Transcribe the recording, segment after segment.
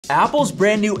Apple's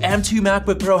brand new M2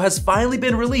 MacBook Pro has finally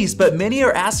been released, but many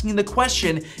are asking the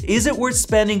question, is it worth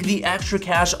spending the extra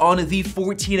cash on the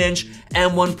 14-inch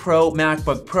M1 Pro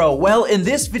MacBook Pro? Well, in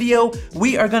this video,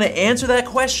 we are gonna answer that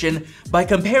question by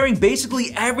comparing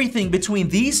basically everything between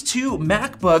these two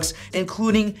MacBooks,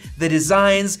 including the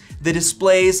designs, the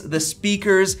displays, the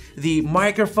speakers, the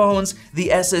microphones, the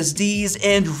SSDs,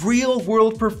 and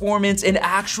real-world performance and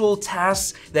actual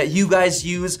tasks that you guys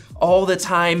use all the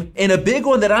time. And a big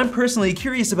one that I'm personally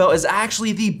curious about is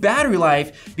actually the battery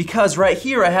life, because right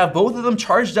here I have both of them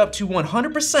charged up to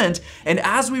 100%, and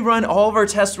as we run all of our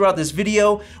tests throughout this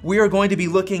video, we are going to be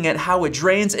looking at how it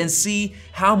drains and see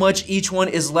how much each one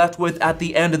is left with at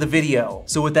the end of the video.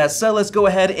 So with that said, let's go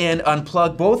ahead and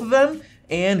unplug both of them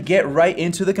and get right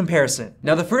into the comparison.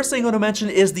 Now, the first thing I'm going to mention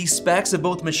is the specs of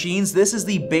both machines. This is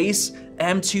the base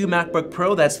M2 MacBook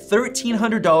Pro. That's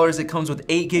 $1,300. It comes with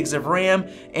 8 gigs of RAM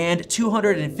and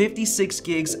 256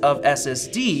 gigs of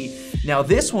SSD. Now,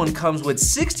 this one comes with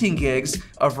 16 gigs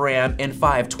of RAM and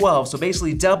 512, so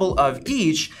basically double of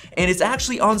each, and it's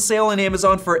actually on sale on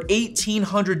Amazon for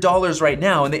 $1,800 right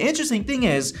now. And the interesting thing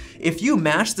is, if you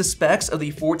match the specs of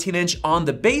the 14-inch on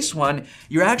the base one,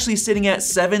 you're actually sitting at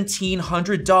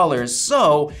 $1,700.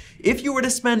 So if you were to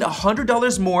spend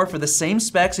 $100 more for the same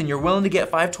specs and you're willing to get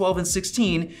 512 and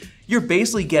 16, you're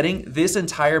basically getting this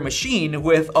entire machine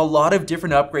with a lot of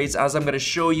different upgrades, as I'm gonna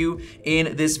show you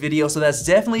in this video. So that's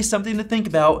definitely something to think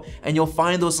about, and you'll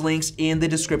find those links in the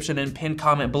description and pinned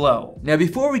comment below. Now,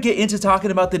 before we get into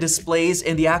talking about the displays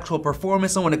and the actual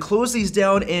performance, I wanna close these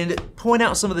down and point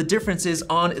out some of the differences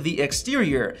on the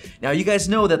exterior. Now, you guys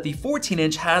know that the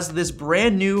 14-inch has this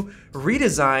brand new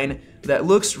redesign that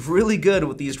looks really good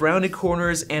with these rounded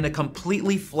corners and a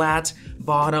completely flat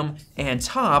bottom and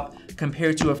top,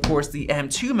 compared to, of course, the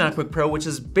M2 MacBook Pro, which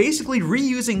is basically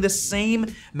reusing the same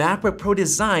MacBook Pro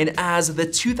design as the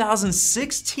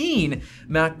 2016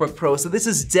 MacBook Pro. So this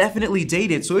is definitely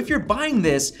dated. So if you're buying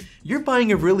this, you're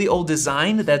buying a really old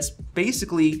design that's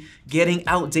basically getting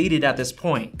outdated at this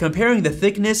point. Comparing the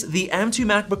thickness, the M2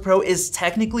 MacBook Pro is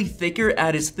technically thicker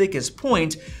at its thickest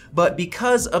point, but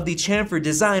because of the chamfer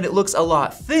design, it looks a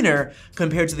lot thinner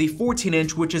compared to the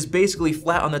 14-inch, which is basically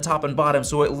flat on the top and bottom,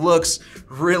 so it looks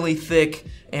really thick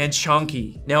and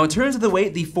chunky. Now, in terms of the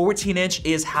weight, the 14-inch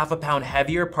is half a pound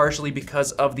heavier, partially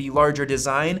because of the larger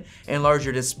design and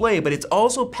larger display, but it's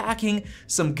also packing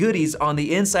some goodies on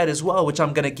the inside as well, which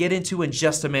I'm gonna get into in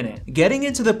just a minute. Getting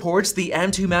into the ports, the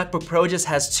M2 MacBook Pro just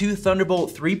has 2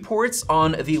 Thunderbolt 3 ports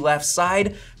on the left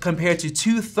side, compared to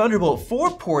 2 Thunderbolt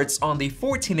 4 ports on the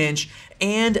 14-inch,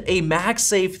 and a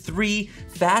MagSafe 3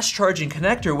 fast charging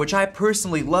connector, which I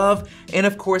personally love. And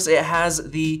of course, it has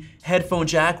the headphone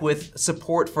jack with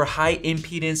support for high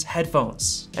impedance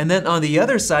headphones. And then on the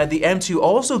other side, the M2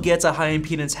 also gets a high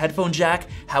impedance headphone jack.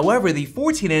 However, the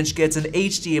 14-inch gets an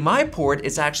HDMI port.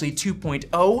 It's actually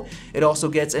 2.0. It also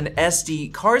gets an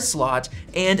SD card slot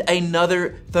and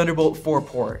another Thunderbolt 4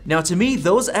 port. Now, to me,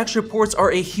 those extra ports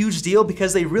are a huge deal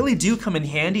because they really do come in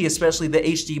handy, especially the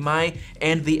HDMI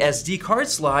and the SD card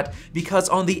slot, because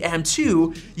on the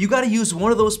M2, you gotta use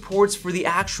one of those ports for the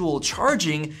actual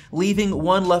charging, leaving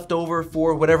one left over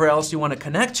for whatever else you want to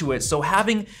connect to it. So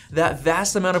having that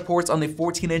vast amount of ports on the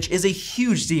 14-inch is a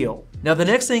huge deal. Now, the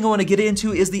next thing I want to get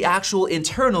into is the actual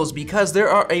internals, because there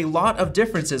are a lot of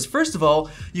differences. First of all,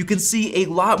 you can see a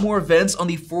lot more vents on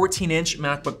the 14-inch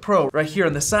MacBook Pro. Right here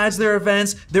on the sides there are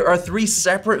vents. There are 3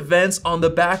 separate vents on the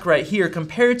back right here,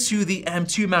 compared to the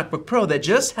M2 MacBook Pro that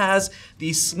just has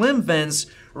these slim vents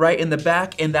right in the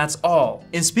back, and that's all.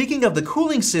 And speaking of the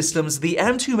cooling systems, the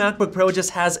M2 MacBook Pro just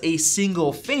has a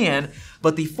single fan,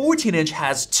 but the 14-inch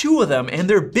has 2 of them, and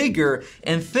they're bigger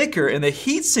and thicker, and the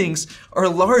heat sinks are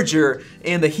larger,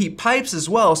 and the heat pipes as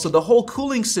well, so the whole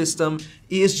cooling system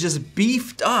is just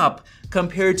beefed up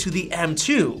compared to the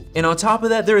M2. And on top of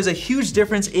that, there is a huge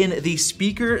difference in the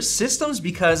speaker systems,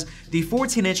 because the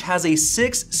 14-inch has a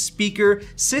 6-speaker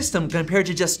system compared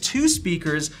to just 2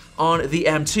 speakers on the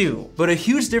M2. But a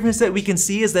huge difference that we can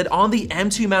see is that on the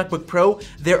M2 MacBook Pro,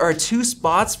 there are 2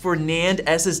 spots for NAND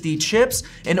SSD chips,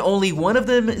 and only one of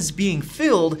them is being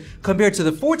filled, compared to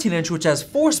the 14-inch, which has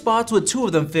 4 spots with 2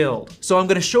 of them filled. So I'm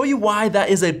gonna show you why that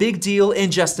is a big deal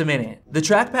in just a minute. The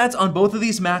trackpads on both of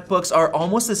these MacBooks are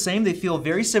almost the same. They feel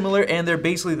very similar, and they're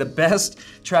basically the best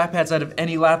trackpads out of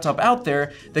any laptop out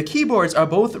there. The keyboards are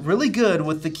both really good,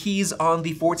 with the keys on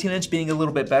the 14-inch being a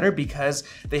little bit better because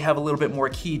they have a little bit more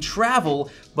key travel,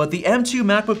 but the M2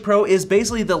 MacBook Pro is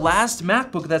basically the last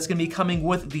MacBook that's gonna be coming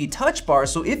with the touch bar.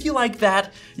 So if you like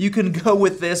that, you can go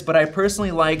with this, but I personally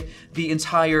personally like the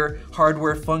entire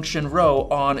hardware function row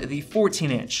on the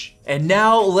 14-inch. And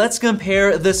now let's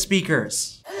compare the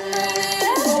speakers.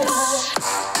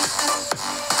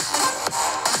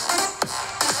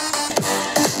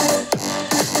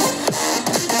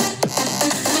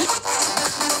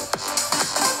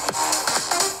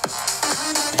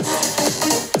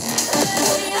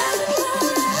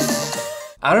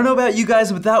 I don't know about you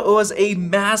guys, but that was a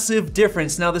massive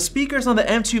difference. Now, the speakers on the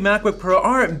M2 MacBook Pro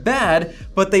aren't bad,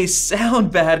 but they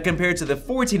sound bad compared to the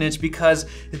 14-inch because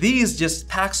these just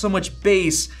pack so much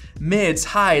bass, mids,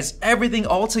 highs, everything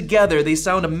all together. They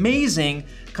sound amazing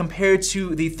compared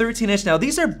to the 13-inch. Now,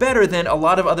 these are better than a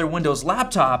lot of other Windows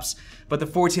laptops, but the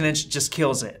 14-inch just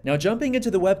kills it. Now, jumping into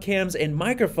the webcams and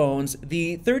microphones,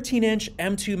 the 13-inch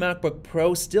M2 MacBook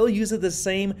Pro still uses the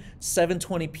same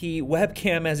 720p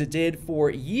webcam as it did for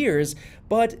years,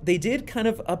 but they did kind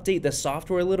of update the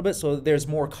software a little bit, so there's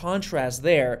more contrast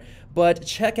there. But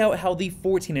check out how the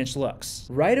 14-inch looks.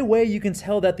 Right away, you can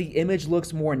tell that the image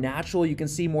looks more natural. You can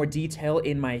see more detail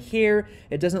in my hair.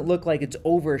 It doesn't look like it's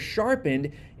over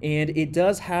sharpened, and it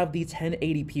does have the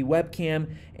 1080p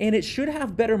webcam, and it should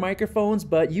have better microphones,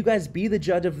 but you guys be the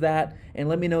judge of that and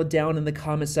let me know down in the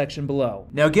comment section below.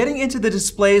 Now, getting into the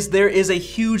displays, there is a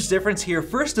huge difference here.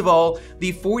 First of all,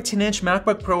 the 14-inch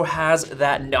MacBook Pro has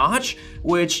that notch,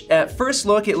 which at first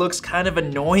look, it looks kind of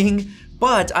annoying,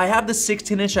 but I have the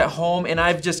 16-inch at home and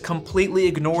I've just completely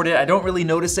ignored it. I don't really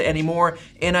notice it anymore,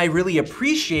 and I really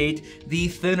appreciate the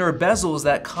thinner bezels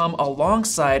that come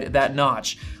alongside that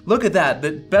notch. Look at that,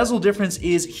 the bezel difference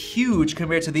is huge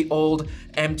compared to the old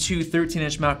M2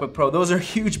 13-inch MacBook Pro. Those are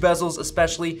huge bezels,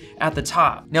 especially at the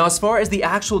top. Now, as far as the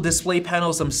actual display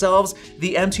panels themselves,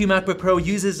 the M2 MacBook Pro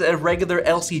uses a regular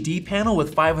LCD panel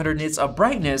with 500 nits of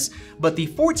brightness, but the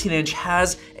 14-inch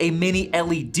has a mini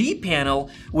LED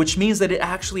panel, which means that it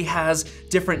actually has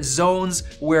different zones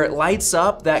where it lights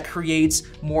up that creates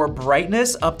more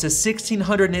brightness, up to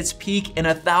 1600 nits peak and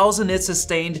 1000 nits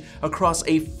sustained across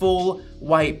a full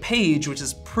white page, which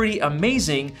is pretty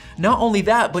amazing. Not only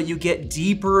that, but you get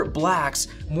deeper blacks,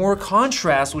 more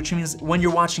contrast, which means when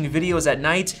you're watching videos at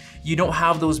night, you don't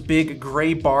have those big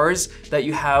gray bars that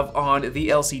you have on the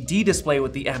LCD display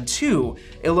with the M2.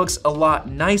 It looks a lot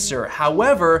nicer.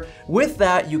 However, with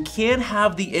that, you can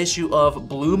have the issue of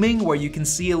blooming, where you can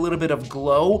see a little bit of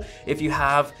glow if you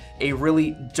have a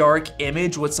really dark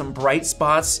image with some bright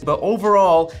spots. But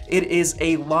overall, it is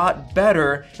a lot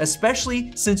better,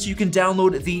 especially since you can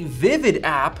download the Vivid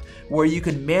app, where you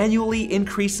can manually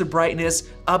increase the brightness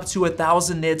up to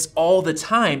 1000 nits all the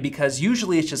time, because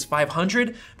usually it's just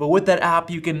 500, but with that app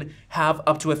you can have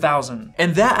up to 1000.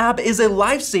 And that app is a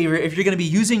lifesaver if you're gonna be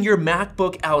using your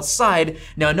MacBook outside.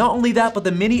 Now, not only that, but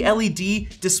the mini LED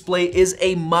display is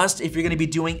a must if you're gonna be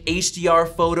doing HDR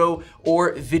photo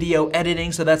or video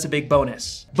editing, so that's a big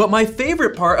bonus. But my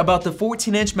favorite part about the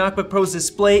 14-inch MacBook Pro's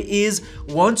display is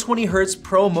 120Hz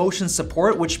ProMotion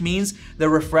support, which means the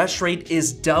refresh rate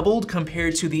is doubled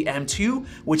compared to the M2,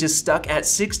 which is stuck at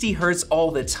 60 Hz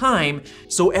all the time.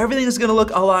 So everything is gonna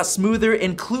look a lot smoother,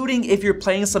 including if you're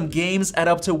playing some games at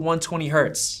up to 120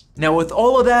 Hz. Now, with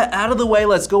all of that out of the way,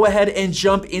 let's go ahead and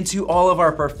jump into all of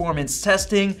our performance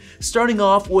testing, starting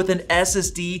off with an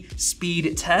SSD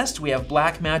speed test. We have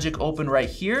Blackmagic open right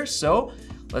here, so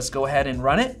let's go ahead and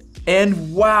run it.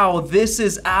 And wow, this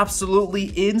is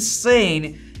absolutely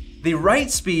insane. The write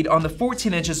speed on the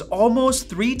 14-inch is almost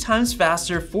 3 times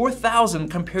faster, 4000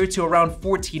 compared to around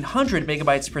 1400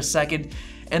 megabytes per second,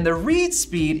 and the read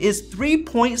speed is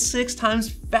 3.6 times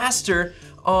faster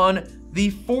on the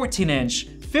 14-inch.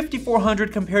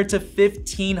 5400 compared to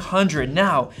 1500.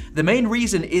 Now, the main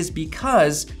reason is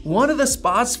because one of the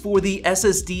spots for the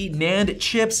SSD NAND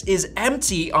chips is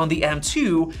empty on the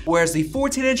M2, whereas the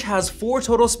 14-inch has 4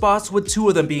 total spots with 2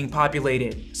 of them being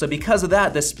populated. So because of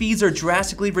that, the speeds are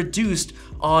drastically reduced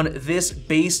on this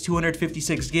base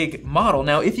 256 gig model.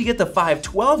 Now, if you get the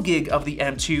 512 gig of the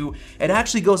M2, it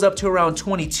actually goes up to around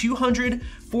 2200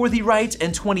 for the write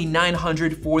and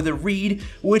 2900 for the read,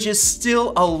 which is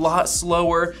still a lot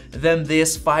slower than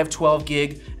this 512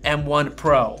 gig M1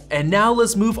 Pro. And now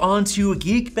let's move on to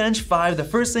Geekbench 5. The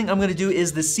first thing I'm gonna do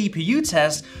is the CPU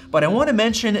test, but I wanna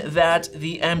mention that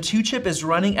the M2 chip is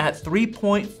running at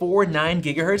 3.49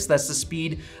 gigahertz. That's the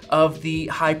speed of the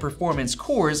high performance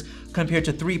cores, compared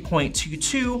to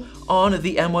 3.22 on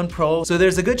the M1 Pro. So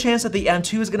there's a good chance that the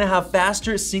M2 is gonna have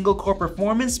faster single core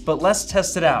performance, but let's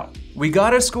test it out. We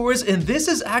got our scores, and this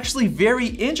is actually very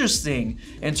interesting.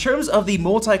 In terms of the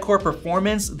multi-core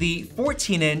performance, the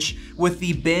 14-inch with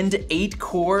the Bind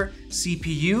 8-core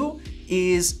CPU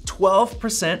is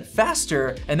 12%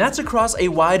 faster, and that's across a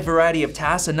wide variety of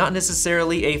tasks and not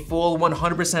necessarily a full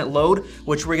 100% load,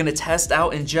 which we're gonna test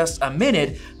out in just a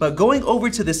minute. But going over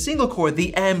to the single core,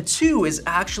 the M2 is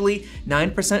actually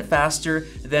 9% faster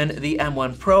than the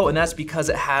M1 Pro, and that's because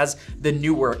it has the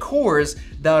newer cores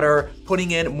that are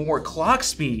putting in more clock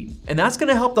speed. And that's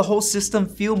gonna help the whole system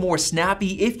feel more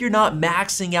snappy if you're not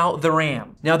maxing out the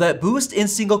RAM. Now that boost in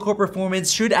single core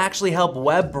performance should actually help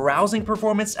web browsing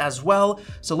performance as well.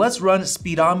 So let's run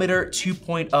Speedometer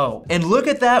 2.0. And look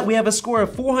at that, we have a score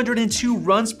of 402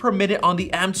 runs per minute on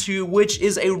the M2, which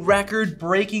is a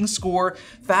record-breaking score,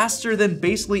 faster than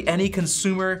basically any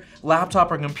consumer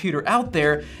laptop or computer out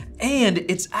there. And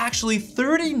it's actually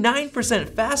 39%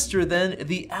 faster than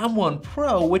the M1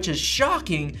 Pro, which is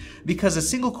shocking because the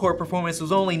single core performance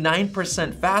was only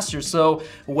 9% faster. So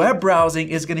web browsing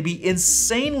is gonna be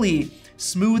insanely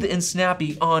smooth and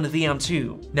snappy on the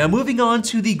M2. Now moving on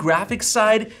to the graphics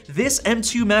side, this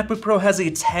M2 MacBook Pro has a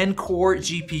 10-core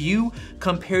GPU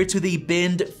compared to the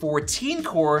binned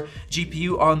 14-core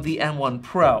GPU on the M1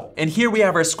 Pro. And here we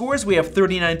have our scores. We have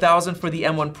 39,000 for the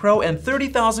M1 Pro and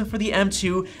 30,000 for the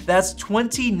M2. That's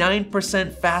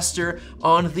 29% faster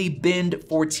on the binned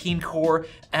 14-core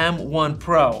M1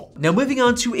 Pro. Now moving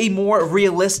on to a more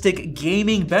realistic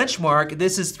gaming benchmark,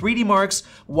 this is 3D Mark's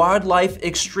Wildlife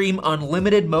Extreme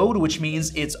Unlimited mode, which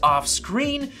means it's off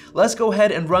screen. Let's go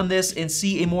ahead and run this and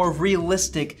see a more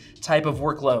realistic type of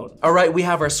workload. All right, we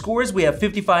have our scores. We have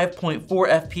 55.4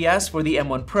 FPS for the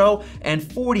M1 Pro and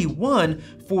 41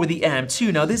 for the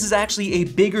M2. Now this is actually a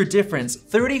bigger difference,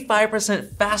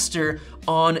 35% faster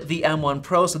on the M1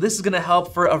 Pro. So this is gonna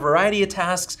help for a variety of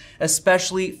tasks,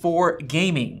 especially for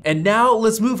gaming. And now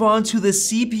let's move on to the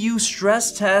CPU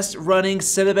stress test running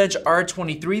Cinebench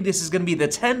R23. This is gonna be the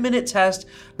 10-minute test,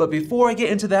 but before I get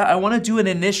into that, I wanna do an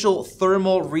initial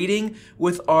thermal reading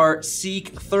with our Seek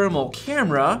thermal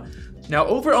camera. Now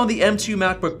over on the M2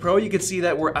 MacBook Pro, you can see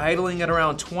that we're idling at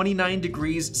around 29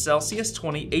 degrees Celsius,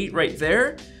 28 right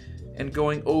there. And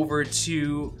going over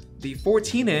to the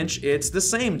 14-inch, it's the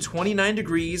same, 29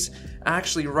 degrees,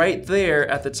 actually right there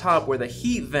at the top where the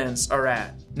heat vents are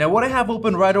at. Now what I have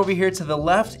open right over here to the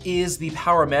left is the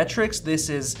power metrics. This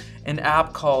is an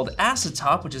app called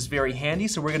Acetop, which is very handy.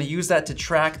 So we're gonna use that to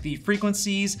track the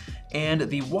frequencies and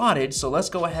the wattage. So let's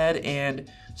go ahead and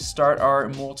start our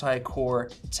multi-core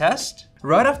test.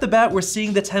 Right off the bat, we're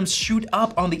seeing the temps shoot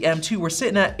up on the M2. We're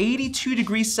sitting at 82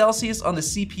 degrees Celsius on the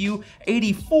CPU,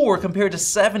 84 compared to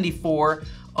 74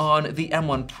 on the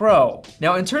M1 Pro.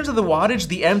 Now in terms of the wattage,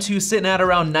 the M2 is sitting at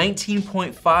around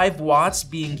 19.5 watts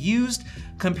being used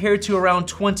compared to around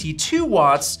 22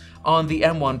 watts on the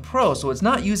M1 Pro, so it's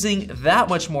not using that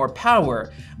much more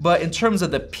power. But in terms of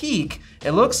the peak,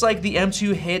 it looks like the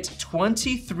M2 hit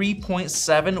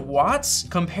 23.7 watts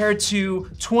compared to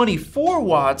 24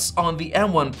 watts on the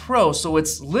M1 Pro, so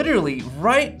it's literally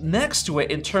right next to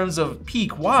it in terms of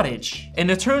peak wattage.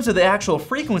 And in terms of the actual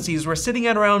frequencies, we're sitting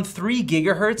at around 3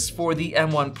 gigahertz for the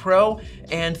M1 Pro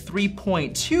and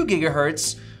 3.2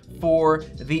 gigahertz for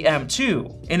the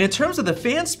M2. And in terms of the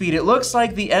fan speed, it looks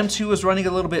like the M2 is running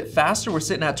a little bit faster. We're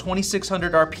sitting at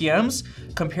 2,600 RPMs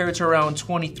compared to around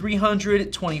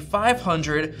 2,300,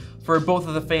 2,500 for both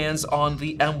of the fans on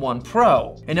the M1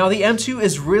 Pro. And now the M2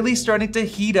 is really starting to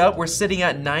heat up. We're sitting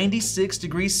at 96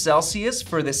 degrees Celsius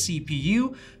for the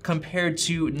CPU compared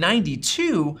to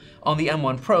 92 on the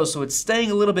M1 Pro, so it's staying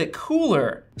a little bit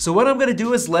cooler. So what I'm gonna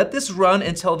do is let this run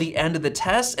until the end of the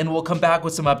test and we'll come back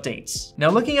with some updates. Now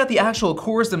looking at the actual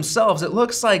cores themselves, it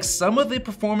looks like some of the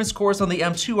performance cores on the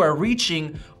M2 are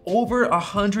reaching over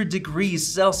 100 degrees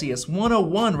Celsius,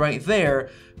 101 right there,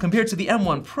 compared to the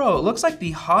M1 Pro. It looks like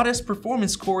the hottest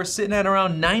performance core is sitting at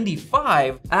around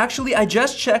 95. Actually, I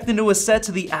just checked and it was set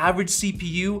to the average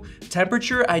CPU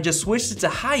temperature. I just switched it to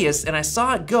highest and I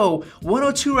saw it go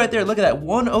 102 right there. Look at that,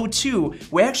 102.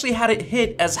 We actually had it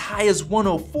hit as high as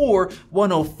 104,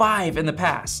 105 in the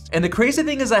past. And the crazy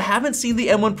thing is I haven't seen the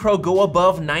M1 Pro go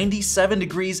above 97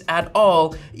 degrees at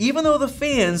all, even though the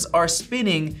fans are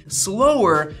spinning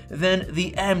slower than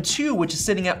the M2, which is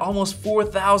sitting at almost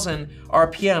 4,000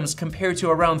 RPMs compared to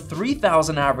around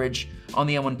 3,000 average on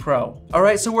the M1 Pro. All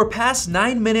right, so we're past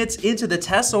 9 minutes into the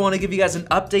test, so I wanna give you guys an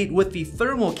update with the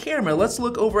thermal camera. Let's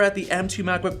look over at the M2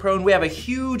 MacBook Pro, and we have a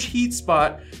huge heat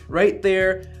spot right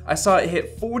there. I saw it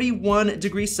hit 41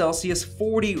 degrees Celsius,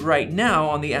 40 right now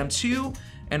on the M2,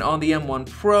 and on the M1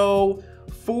 Pro,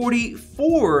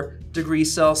 44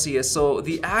 degrees Celsius. So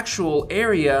the actual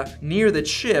area near the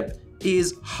chip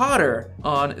is hotter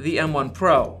on the M1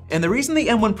 Pro. And the reason the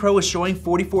M1 Pro is showing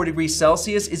 44 degrees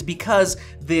Celsius is because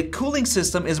the cooling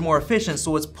system is more efficient,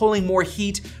 so it's pulling more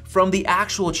heat from the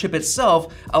actual chip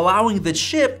itself, allowing the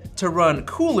chip to run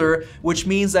cooler, which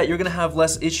means that you're gonna have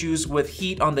less issues with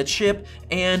heat on the chip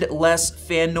and less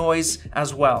fan noise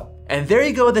as well. And there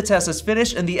you go, the test is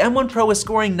finished, and the M1 Pro is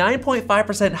scoring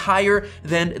 9.5% higher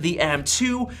than the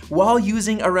M2 while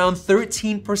using around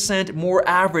 13% more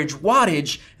average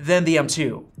wattage than the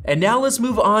M2. And now let's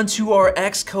move on to our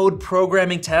Xcode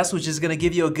programming test, which is gonna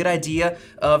give you a good idea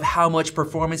of how much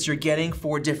performance you're getting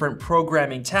for different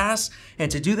programming tasks.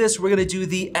 And to do this, we're gonna do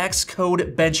the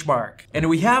Xcode benchmark. And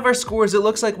we have our scores. It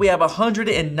looks like we have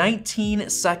 119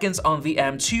 seconds on the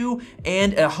M2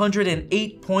 and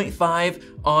 108.5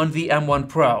 on the M1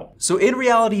 Pro. So in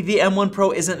reality, the M1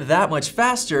 Pro isn't that much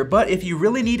faster, but if you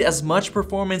really need as much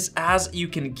performance as you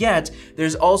can get,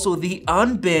 there's also the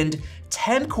unbinned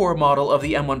 10-core model of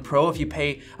the M1 Pro if you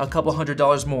pay a couple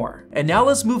 $100 more. And now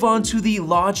let's move on to the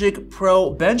Logic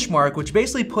Pro benchmark, which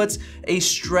basically puts a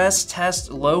stress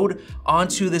test load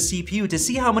onto the CPU to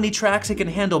see how many tracks it can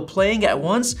handle playing at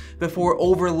once before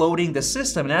overloading the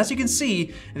system. And as you can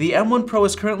see, the M1 Pro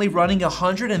is currently running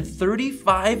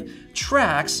 135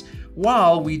 tracks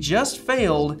while we just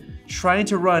failed trying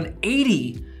to run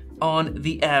 80 on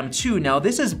the M2. Now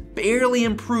this is barely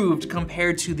improved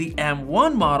compared to the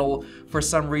M1 model for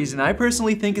some reason. I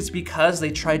personally think it's because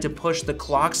they tried to push the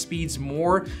clock speeds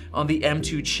more on the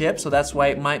M2 chip, so that's why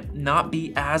it might not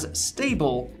be as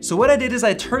stable. So what I did is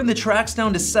I turned the tracks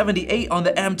down to 78 on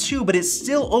the M2, but it's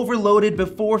still overloaded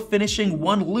before finishing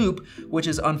one loop, which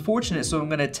is unfortunate. So I'm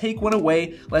gonna take one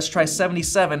away. Let's try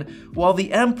 77, while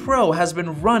the M Pro has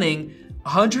been running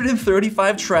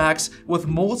 135 tracks with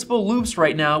multiple loops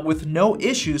right now with no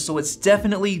issues, so it's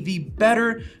definitely the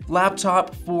better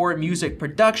laptop for music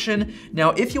production.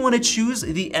 Now, if you want to choose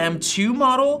the M2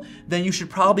 model, then you should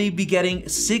probably be getting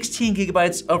 16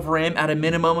 gigabytes of RAM at a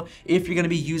minimum if you're going to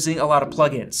be using a lot of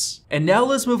plugins. And now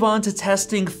let's move on to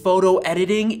testing photo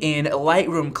editing in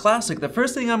Lightroom Classic. The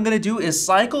first thing I'm going to do is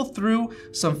cycle through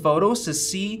some photos to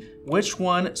see which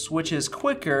one switches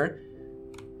quicker.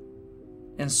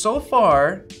 And so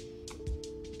far,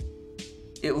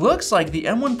 it looks like the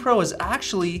M1 Pro is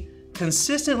actually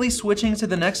consistently switching to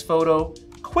the next photo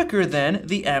quicker than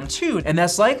the M2. And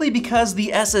that's likely because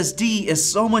the SSD is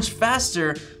so much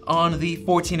faster on the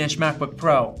 14-inch MacBook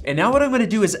Pro. And now what I'm gonna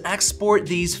do is export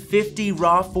these 50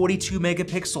 raw 42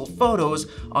 megapixel photos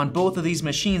on both of these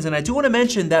machines. And I do wanna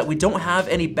mention that we don't have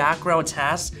any background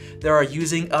tasks that are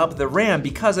using up the RAM,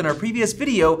 because in our previous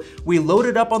video, we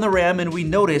loaded up on the RAM and we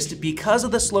noticed because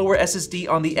of the slower SSD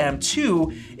on the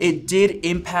M2, it did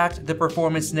impact the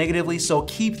performance negatively, so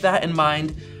keep that in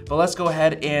mind. But let's go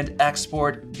ahead and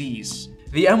export these.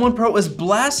 The M1 Pro is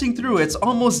blasting through. It's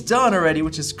almost done already,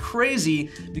 which is crazy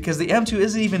because the M2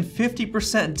 isn't even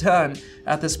 50% done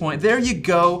at this point. There you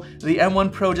go. The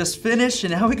M1 Pro just finished,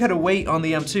 and now we gotta wait on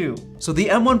the M2. So the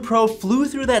M1 Pro flew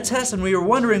through that test, and we were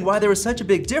wondering why there was such a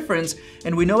big difference.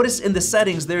 And we noticed in the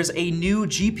settings, there's a new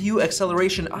GPU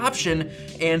acceleration option,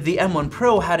 and the M1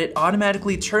 Pro had it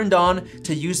automatically turned on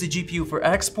to use the GPU for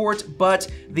export, but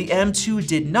the M2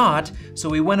 did not. So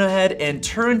we went ahead and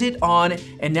turned it on,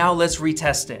 and now let's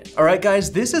retest it. All right,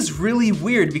 guys, this is really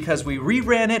weird because we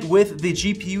reran it with the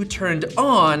GPU turned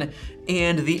on,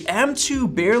 and the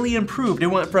M2 barely improved. It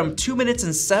went from 2 minutes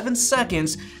and 7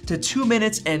 seconds to 2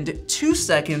 minutes and 2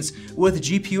 seconds with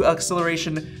GPU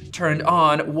acceleration turned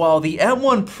on, while the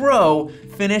M1 Pro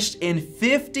finished in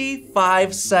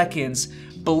 55 seconds,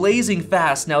 blazing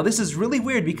fast. Now this is really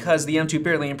weird because the M2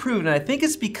 barely improved, and I think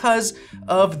it's because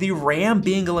of the RAM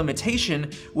being a limitation,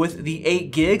 with the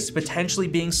 8 gigs potentially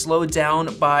being slowed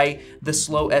down by the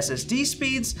slow SSD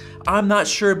speeds. I'm not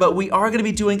sure, but we are gonna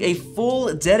be doing a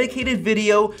full dedicated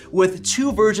video with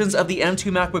 2 versions of the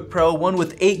M2 MacBook Pro, one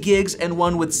with 8 gigs and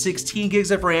one with 16 gigs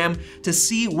of RAM, to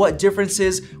see what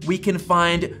differences we can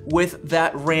find with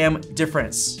that RAM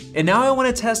difference. And now I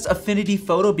wanna test Affinity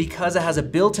Photo because it has a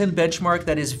built-in benchmark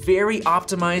that is very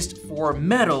optimized for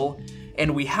metal.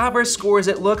 And we have our scores.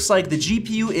 It looks like the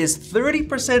GPU is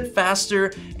 30%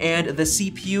 faster and the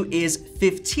CPU is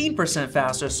 15%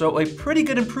 faster, so a pretty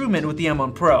good improvement with the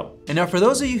M1 Pro. And now for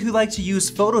those of you who like to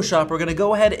use Photoshop, we're gonna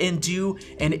go ahead and do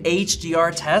an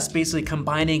HDR test, basically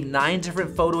combining 9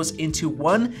 different photos into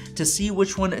one to see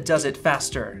which one does it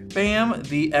faster. Bam,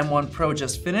 the M1 Pro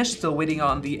just finished, still waiting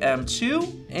on the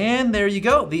M2. And there you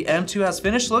go, the M2 has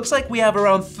finished. Looks like we have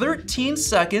around 13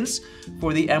 seconds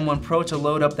for the M1 Pro to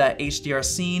load up that HDR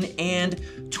scene and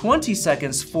 20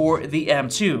 seconds for the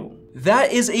M2.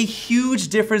 That is a huge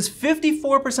difference,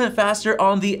 54% faster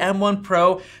on the M1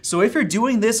 Pro. So if you're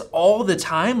doing this all the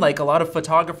time, like a lot of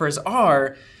photographers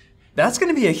are, that's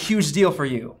gonna be a huge deal for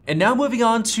you. And now moving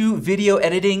on to video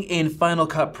editing in Final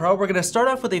Cut Pro, we're gonna start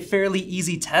off with a fairly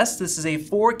easy test. This is a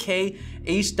 4K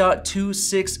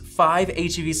H.265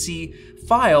 HEVC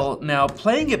file. Now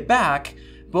playing it back,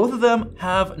 both of them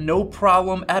have no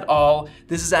problem at all.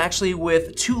 This is actually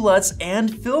with 2 LUTs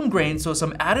and film grain, so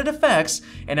some added effects.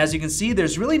 And as you can see,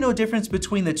 there's really no difference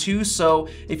between the two. So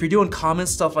if you're doing common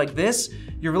stuff like this,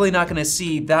 you're really not gonna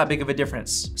see that big of a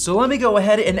difference. So let me go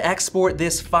ahead and export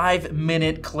this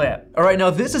 5-minute clip. All right,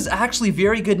 now this is actually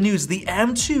very good news. The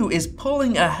M2 is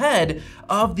pulling ahead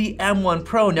of the M1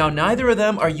 Pro. Now, neither of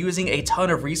them are using a ton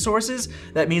of resources.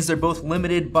 That means they're both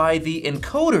limited by the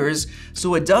encoders.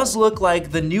 So it does look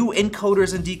like the new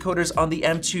encoders and decoders on the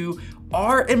M2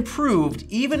 are improved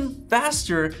even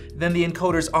faster than the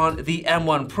encoders on the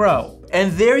M1 Pro.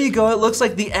 And there you go, it looks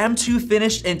like the M2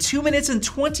 finished in 2 minutes and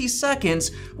 20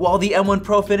 seconds, while the M1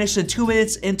 Pro finished in 2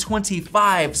 minutes and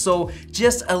 25. So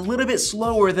just a little bit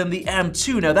slower than the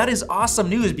M2. Now that is awesome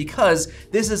news because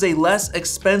this is a less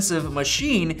expensive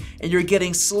machine and you're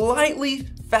getting slightly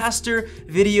faster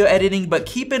video editing, but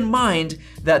keep in mind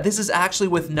that this is actually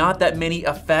with not that many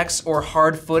effects or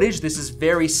hard footage. This is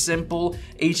very simple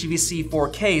HEVC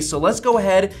 4K. So let's go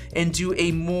ahead and do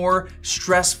a more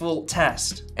stressful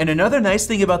test. And another nice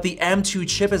thing about the M2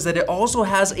 chip is that it also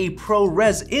has a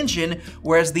ProRes engine,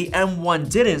 whereas the M1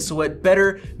 didn't, so it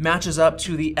better matches up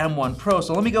to the M1 Pro.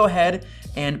 So let me go ahead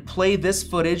and play this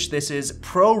footage. This is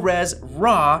ProRes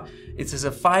RAW. This is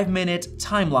a 5-minute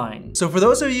timeline. So for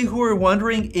those of you who are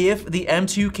wondering if the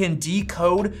M2 can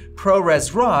decode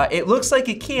ProRes RAW, it looks like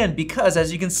it can because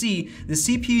as you can see, the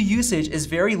CPU usage is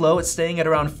very low. It's staying at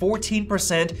around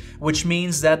 14%, which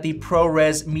means that the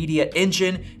ProRes Media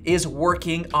Engine is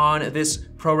working on this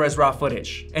ProRes RAW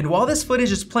footage. And while this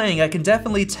footage is playing, I can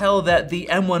definitely tell that the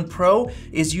M1 Pro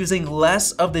is using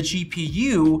less of the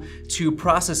GPU to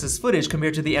process this footage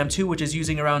compared to the M2, which is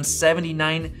using around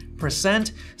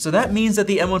 79%. So that means that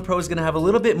the M1 Pro is gonna have a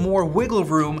little bit more wiggle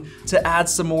room to add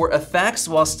some more effects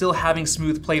while still having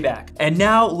smooth playback. And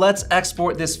now let's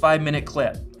export this 5-minute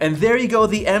clip. And there you go,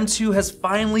 the M2 has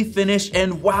finally finished,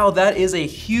 and wow, that is a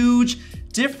huge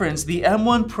difference. The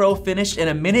M1 Pro finished in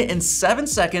 1 minute and 7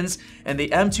 seconds, and the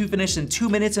M2 finished in 2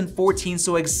 minutes and 14,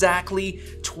 so exactly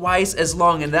twice as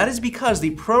long. And that is because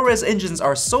the ProRes engines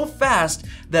are so fast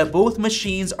that both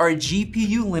machines are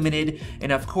GPU limited,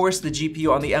 and of course the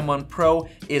GPU on the M1 Pro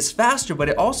is faster, but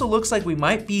it also looks like we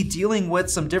might be dealing with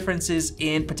some differences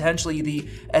in potentially the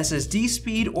SSD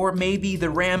speed or maybe the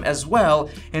RAM as well.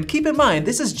 And keep in mind,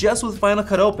 this is just with Final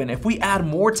Cut Open. If we add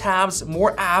more tabs,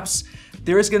 more apps,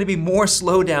 there is going to be more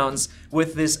slowdowns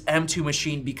with this M2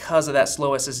 machine because of that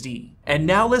slow SSD. And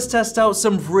now let's test out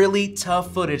some really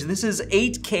tough footage. This is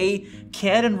 8K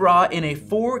Canon RAW in a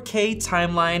 4K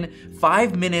timeline,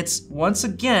 5 minutes once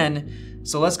again.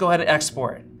 So let's go ahead and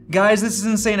export. Guys, this is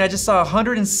insane. I just saw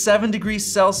 107 degrees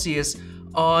Celsius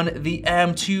on the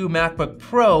M2 MacBook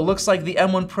Pro. Looks like the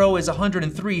M1 Pro is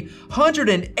 103,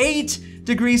 108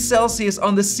 degrees Celsius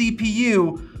on the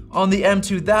CPU on the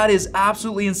M2. That is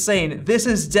absolutely insane. This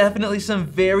is definitely some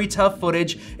very tough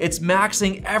footage. It's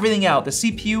maxing everything out, the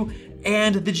CPU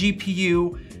and the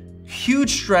GPU.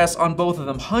 Huge stress on both of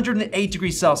them, 108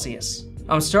 degrees Celsius.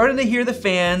 I'm starting to hear the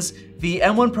fans. The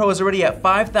M1 Pro is already at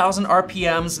 5,000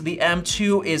 RPMs. The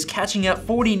M2 is catching up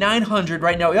 4,900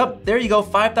 right now. Yep, there you go,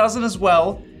 5,000 as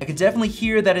well. I can definitely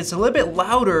hear that it's a little bit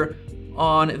louder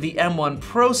on the M1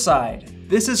 Pro side.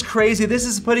 This is crazy. This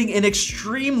is putting an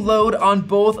extreme load on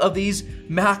both of these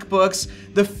MacBooks.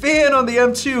 The fan on the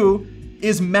M2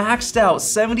 is maxed out,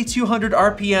 7,200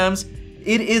 RPMs.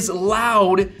 It is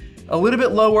loud, a little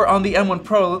bit lower on the M1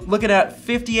 Pro, looking at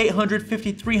 5,800,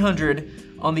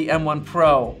 5,300 on the M1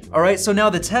 Pro. All right, so now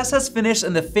the test has finished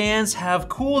and the fans have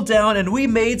cooled down, and we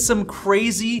made some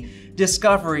crazy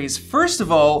discoveries. First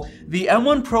of all, the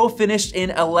M1 Pro finished in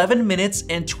 11 minutes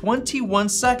and 21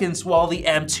 seconds, while the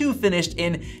M2 finished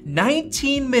in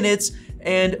 19 minutes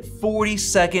and 40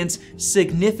 seconds,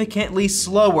 significantly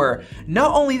slower.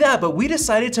 Not only that, but we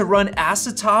decided to run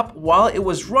Acetop while it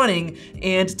was running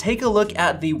and take a look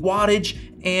at the wattage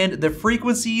and the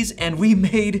frequencies, and we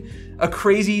made a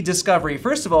crazy discovery.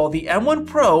 First of all, the M1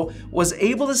 Pro was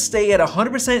able to stay at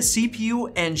 100%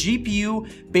 CPU and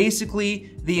GPU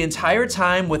basically the entire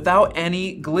time without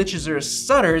any glitches or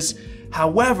stutters.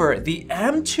 However, the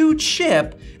M2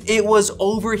 chip, it was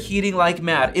overheating like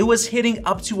mad. It was hitting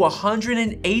up to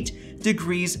 108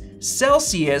 degrees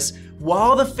Celsius,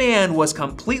 while the fan was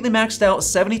completely maxed out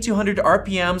 7,200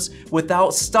 RPMs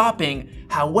without stopping.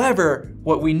 However,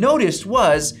 what we noticed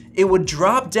was it would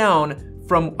drop down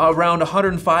from around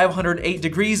 105, 108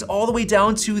 degrees all the way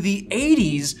down to the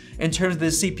 80s in terms of the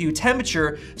CPU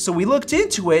temperature. So we looked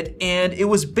into it and it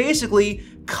was basically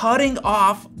cutting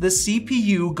off the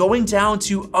CPU, going down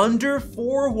to under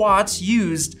 4 watts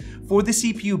used for the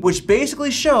CPU, which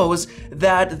basically shows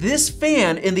that this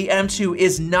fan in the M2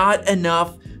 is not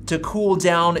enough to cool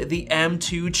down the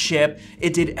M2 chip.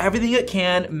 It did everything it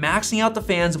can, maxing out the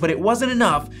fans, but it wasn't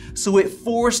enough, so it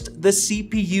forced the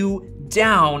CPU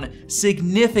down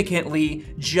significantly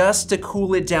just to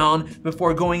cool it down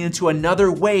before going into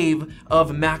another wave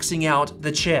of maxing out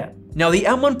the chip. Now, the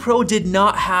M1 Pro did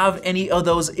not have any of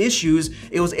those issues.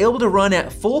 It was able to run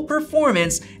at full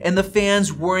performance and the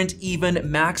fans weren't even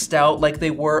maxed out like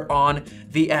they were on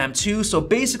the M2. So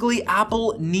basically,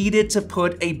 Apple needed to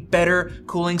put a better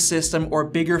cooling system or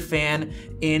bigger fan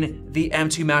in the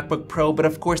M2 MacBook Pro, but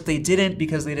of course they didn't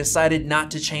because they decided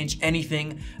not to change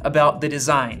anything about the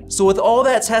design. So with all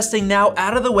that testing now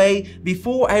out of the way,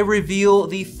 before I reveal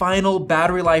the final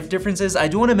battery life differences, I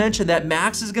do want to mention that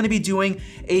Max is going to be doing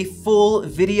a full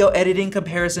video editing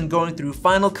comparison going through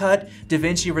Final Cut,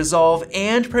 DaVinci Resolve,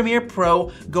 and Premiere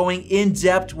Pro, going in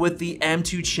depth with the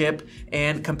M2 chip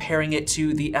and comparing it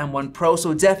to the M1 Pro.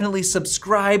 So definitely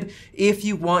subscribe if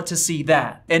you want to see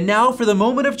that. And now for the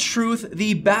moment of truth,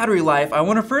 the battery life. I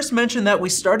want to first mention that we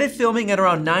started filming at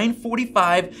around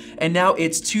 9:45 and now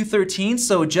it's 2:13,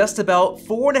 so just about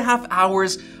 4.5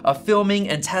 hours of filming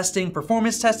and testing,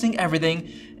 performance testing, everything.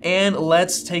 And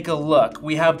let's take a look.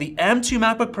 We have the M2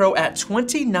 MacBook Pro at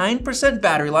 29%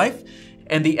 battery life,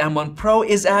 and the M1 Pro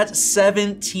is at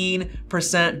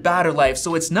 17% battery life.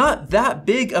 So it's not that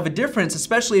big of a difference,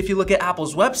 especially if you look at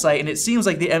Apple's website, and it seems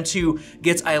like the M2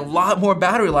 gets a lot more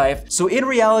battery life. So in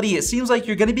reality, it seems like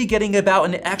you're gonna be getting about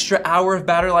an extra hour of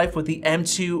battery life with the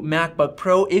M2 MacBook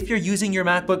Pro if you're using your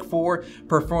MacBook for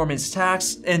performance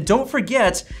tasks. And don't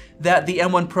forget that the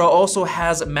M1 Pro also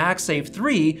has MagSafe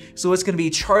 3, so it's gonna be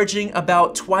charging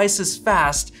about twice as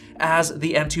fast as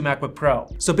the M2 MacBook Pro.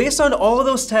 So based on all of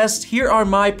those tests, here are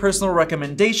my personal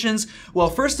recommendations.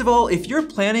 Well, first of all, if you're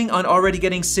planning on already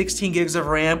getting 16 gigs of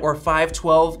RAM or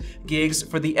 512 gigs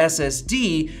for the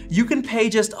SSD, you can pay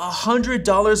just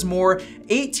 $100 more,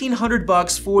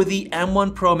 $1,800 for the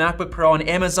M1 Pro MacBook Pro on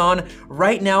Amazon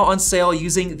right now on sale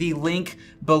using the link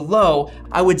below.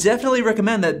 I would definitely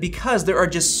recommend that because there are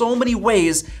just so many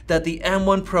ways that the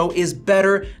M1 Pro is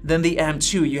better than the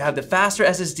M2. You have the faster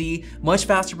SSD, much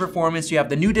faster performance, you have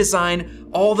the new design,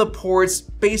 all the ports,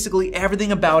 basically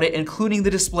everything about it, including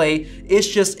the display. It's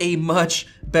just a much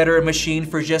better machine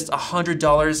for just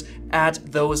 $100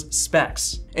 at those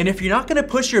specs. And if you're not gonna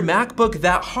push your MacBook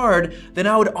that hard, then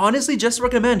I would honestly just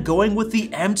recommend going with the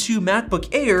M2 MacBook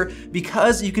Air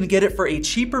because you can get it for a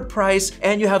cheaper price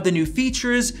and you have the new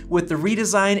features with the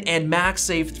redesign and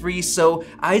MagSafe 3. So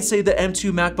I'd say the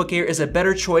M2 MacBook Air is a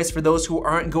better choice for those who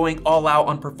aren't going all out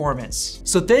on performance.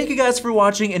 So thank you guys for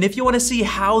watching, and if you wanna see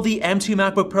how the M2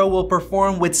 MacBook Pro will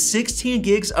perform with 16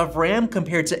 gigs of RAM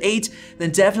compared to 8,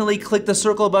 then definitely click the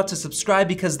circle above to subscribe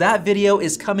because that video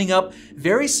is coming up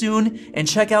very soon, and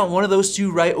check out one of those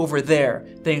two right over there.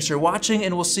 Thanks for watching,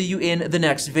 and we'll see you in the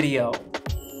next video.